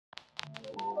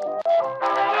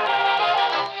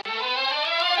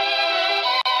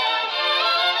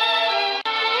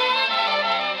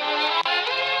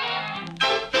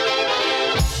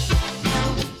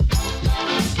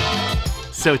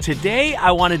So today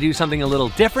I want to do something a little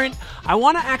different. I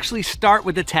want to actually start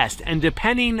with the test, and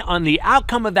depending on the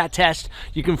outcome of that test,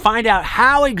 you can find out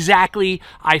how exactly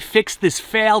I fixed this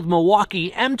failed Milwaukee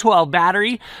M12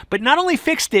 battery, but not only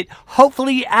fixed it,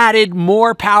 hopefully added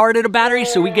more power to the battery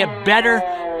so we get better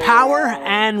power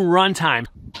and runtime.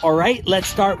 All right, let's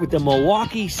start with the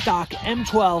Milwaukee stock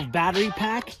M12 battery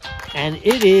pack, and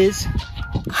it is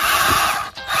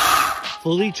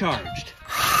fully charged.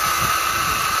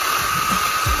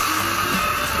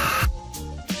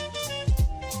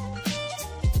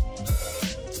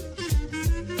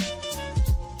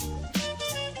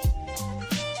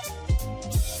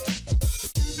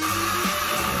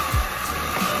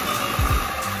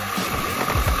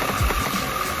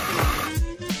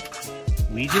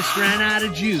 We just ran out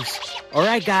of juice. All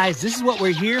right, guys, this is what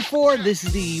we're here for. This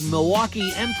is the Milwaukee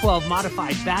M12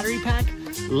 modified battery pack.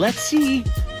 Let's see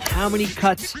how many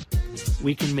cuts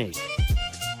we can make.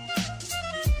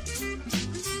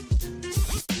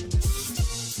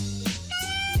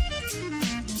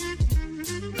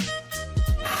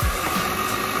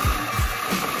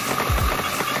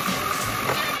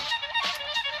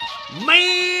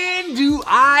 Man, do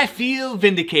I feel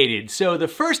vindicated. So the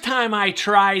first time I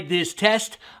tried this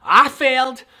test, I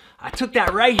failed. I took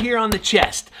that right here on the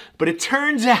chest. But it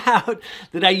turns out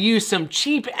that I used some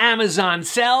cheap Amazon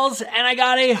cells and I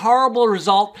got a horrible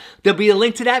result. There'll be a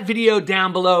link to that video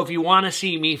down below if you want to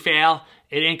see me fail.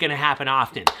 It ain't gonna happen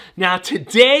often. Now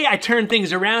today I turned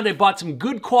things around. I bought some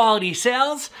good quality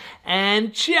cells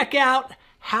and check out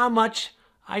how much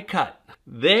I cut.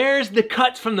 There's the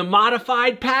cuts from the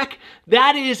modified pack.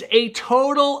 That is a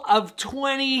total of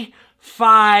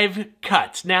 25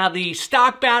 cuts. Now the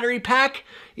stock battery pack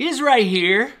is right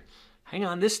here. Hang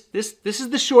on, this is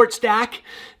the short stack.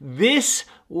 This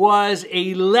was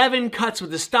 11 cuts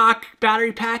with the stock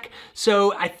battery pack.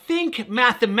 So I think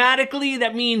mathematically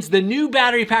that means the new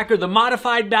battery pack or the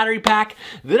modified battery pack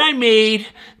that I made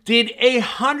did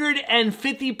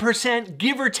 150%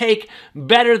 give or take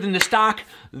better than the stock.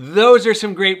 Those are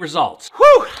some great results.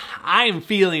 Whew, I am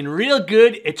feeling real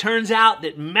good. It turns out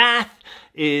that math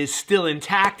is still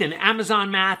intact and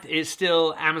Amazon math is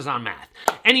still Amazon math.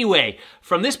 Anyway,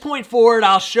 from this point forward,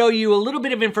 I'll show you a little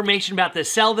bit of information about the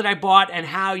cell that I bought and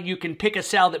how you can pick a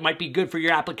cell that might be good for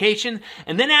your application.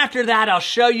 And then after that, I'll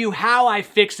show you how I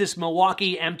fixed this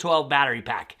Milwaukee M12 battery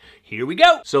pack. Here we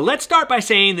go. So let's start by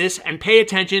saying this and pay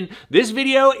attention. This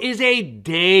video is a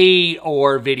day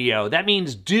or video. That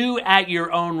means do at your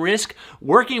own risk.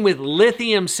 Working with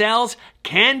lithium cells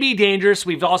can be dangerous.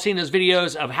 We've all seen those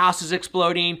videos of houses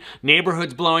exploding,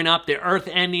 neighborhoods blowing up, the earth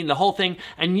ending, the whole thing,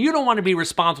 and you don't want to be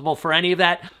responsible for any of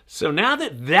that. So now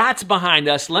that that's behind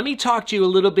us, let me talk to you a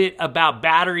little bit about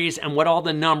batteries and what all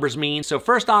the numbers mean. So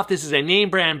first off, this is a name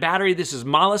brand battery. This is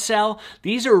Molicel.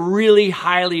 These are really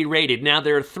highly rated. Now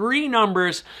there are three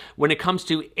numbers when it comes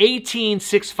to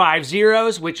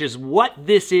 18650s, which is what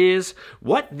this is,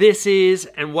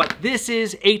 and what this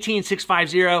is.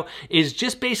 18650 is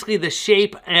just basically the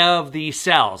shape of the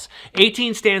cells.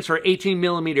 18 stands for 18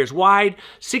 millimeters wide,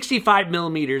 65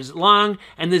 millimeters long,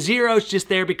 and the 0 is just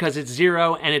there because it's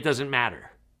 0 and it doesn't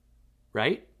matter,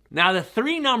 right? Now the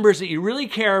three numbers that you really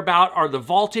care about are the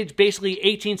voltage. Basically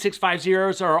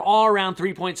 18650s are all around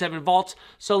 3.7 volts,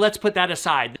 so let's put that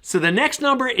aside. So the next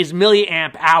number is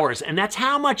milliamp hours, and that's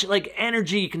how much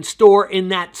energy you can store in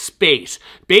that space.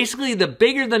 Basically the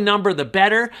bigger the number, the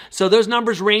better. So those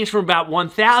numbers range from about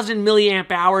 1000 milliamp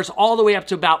hours all the way up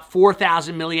to about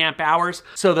 4000 milliamp hours.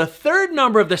 So the third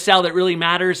number of the cell that really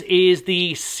matters is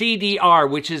the CDR,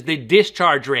 which is the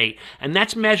discharge rate, and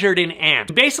that's measured in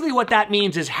amps. Basically what that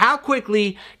means is how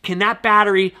quickly can that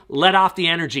battery let off the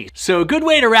energy? So a good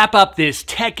way to wrap up this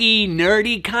techie,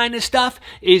 nerdy kind of stuff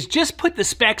is just put the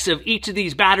specs of each of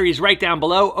these batteries right down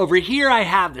below. Over here I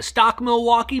have the stock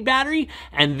Milwaukee battery,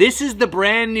 and this is the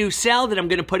brand new cell that I'm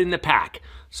going to put in the pack.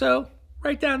 So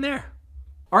right down there.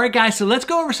 All right, guys, so let's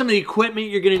go over some of the equipment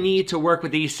you're gonna need to work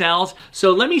with these cells.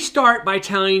 So let me start by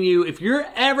telling you, if you're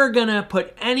ever gonna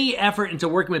put any effort into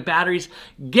working with batteries,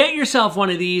 get yourself one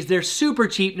of these. They're super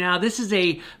cheap now. This is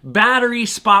a battery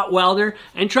spot welder,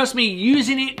 and trust me,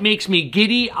 using it makes me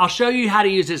giddy. I'll show you how to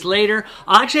use this later.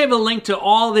 I'll actually have a link to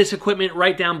all this equipment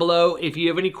right down below if you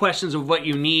have any questions of what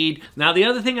you need. Now, the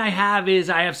other thing I have is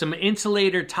I have some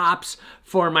insulator tops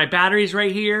for my batteries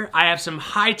right here. I have some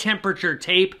high temperature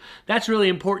tape. That's really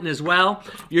important as well.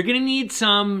 You're gonna need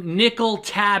some nickel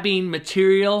tabbing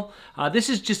material. This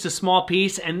is just a small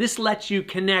piece, and this lets you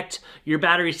connect your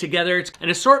batteries together. An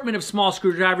assortment of small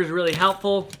screwdrivers is really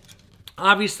helpful.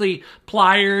 Obviously,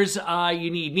 pliers, you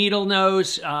need needle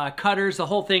nose, cutters, the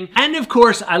whole thing. And of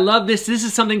course, I love this. This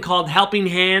is something called Helping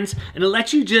Hands, and it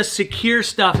lets you just secure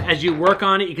stuff as you work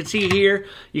on it. You can see here,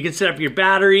 you can set up your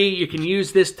battery. You can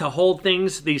use this to hold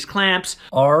things, these clamps.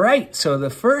 All right, so the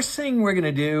first thing we're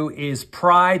gonna do is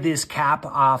pry this cap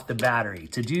off the battery.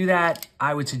 To do that,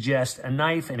 I would suggest a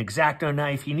knife, an X-Acto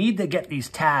knife. You need to get these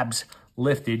tabs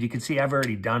lifted. You can see I've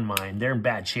already done mine. They're in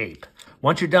bad shape.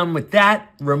 Once you're done with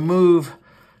that, remove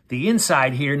the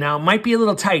inside here. Now, it might be a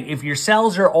little tight. If your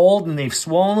cells are old and they've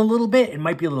swollen a little bit, it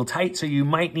might be a little tight, so you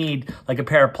might need like a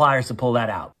pair of pliers to pull that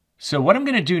out. So what I'm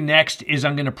gonna do next is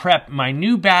I'm gonna prep my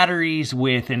new batteries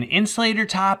with an insulator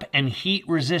top and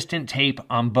heat-resistant tape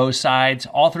on both sides.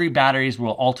 All three batteries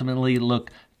will ultimately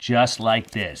look just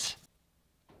like this.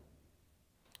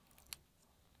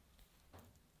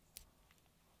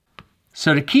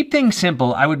 So to keep things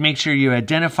simple, I would make sure you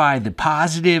identify the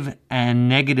positive and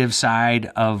negative side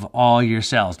of all your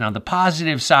cells. Now the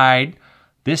positive side,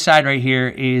 this side right here,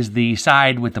 is the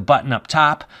side with the button up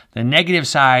top. The negative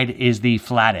side is the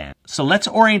flat end. So let's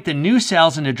orient the new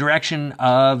cells in the direction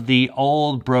of the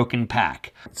old broken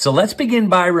pack. So let's begin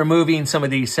by removing some of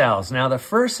these cells. Now the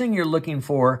first thing you're looking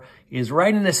for is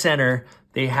right in the center,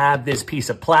 they have this piece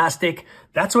of plastic.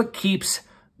 That's what keeps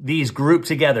these group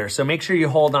together. So make sure you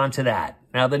hold on to that.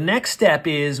 Now the next step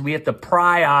is we have to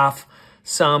pry off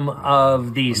some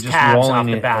of these tabs off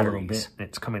the batteries.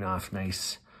 It's coming off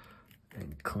nice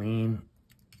and clean.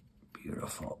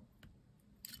 Beautiful.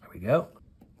 There we go.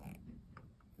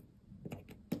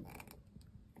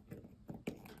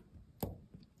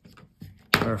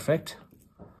 Perfect.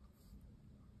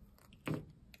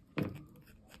 It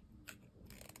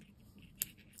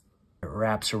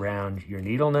wraps around your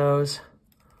needle nose.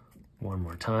 One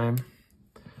more time.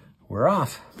 We're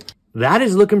off. That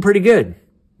is looking pretty good.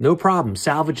 No problem.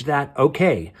 Salvage that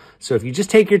okay. So if you just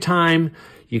take your time,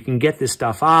 you can get this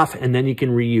stuff off and then you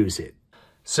can reuse it.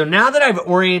 So now that I've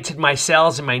oriented my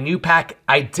cells in my new pack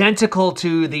identical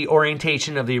to the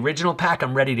orientation of the original pack,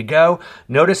 I'm ready to go.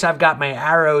 Notice I've got my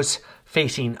arrows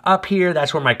facing up here.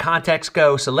 That's where my contacts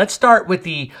go. So let's start with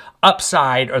the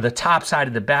upside or the top side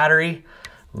of the battery.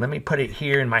 Let me put it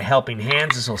here in my helping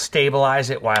hands. This will stabilize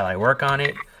it while I work on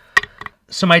it.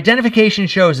 So my identification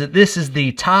shows that this is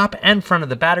the top and front of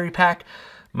the battery pack.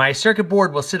 My circuit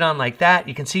board will sit on like that.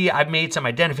 You can see I've made some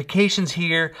identifications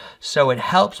here, so it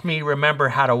helps me remember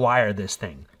how to wire this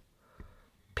thing.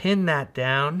 Pin that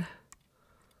down.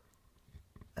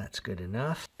 That's good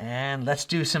enough. And let's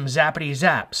do some zappity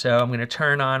zap. So I'm going to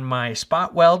turn on my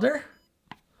spot welder.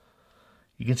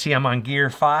 You can see I'm on gear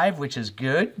 5, which is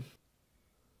good.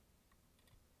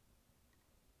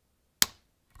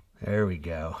 There we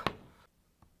go.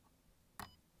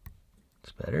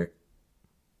 It's better.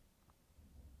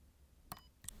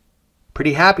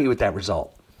 Pretty happy with that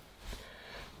result.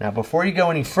 Now, before you go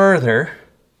any further,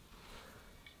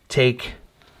 take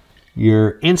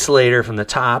your insulator from the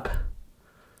top,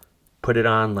 put it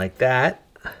on like that,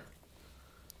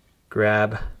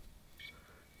 grab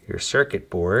your circuit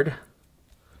board,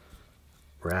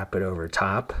 wrap it over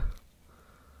top.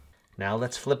 Now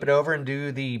let's flip it over and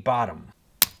do the bottom.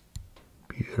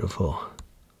 Beautiful.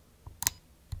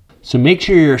 So make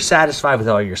sure you're satisfied with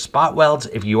all your spot welds.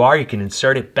 If you are, you can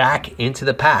insert it back into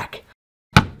the pack.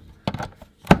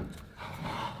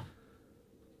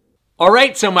 All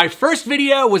right, so my first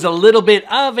video was a little bit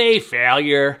of a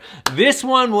failure. This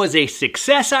one was a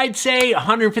success, I'd say.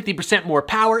 150% more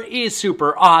power is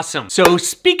super awesome. So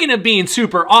speaking of being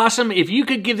super awesome, if you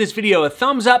could give this video a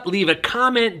thumbs up, leave a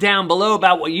comment down below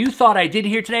about what you thought I did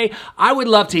here today. I would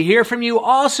love to hear from you.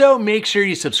 Also, make sure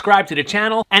you subscribe to the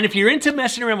channel. And if you're into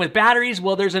messing around with batteries,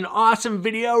 well, there's an awesome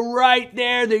video right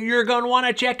there that you're gonna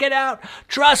wanna check it out.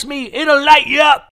 Trust me, it'll light you up.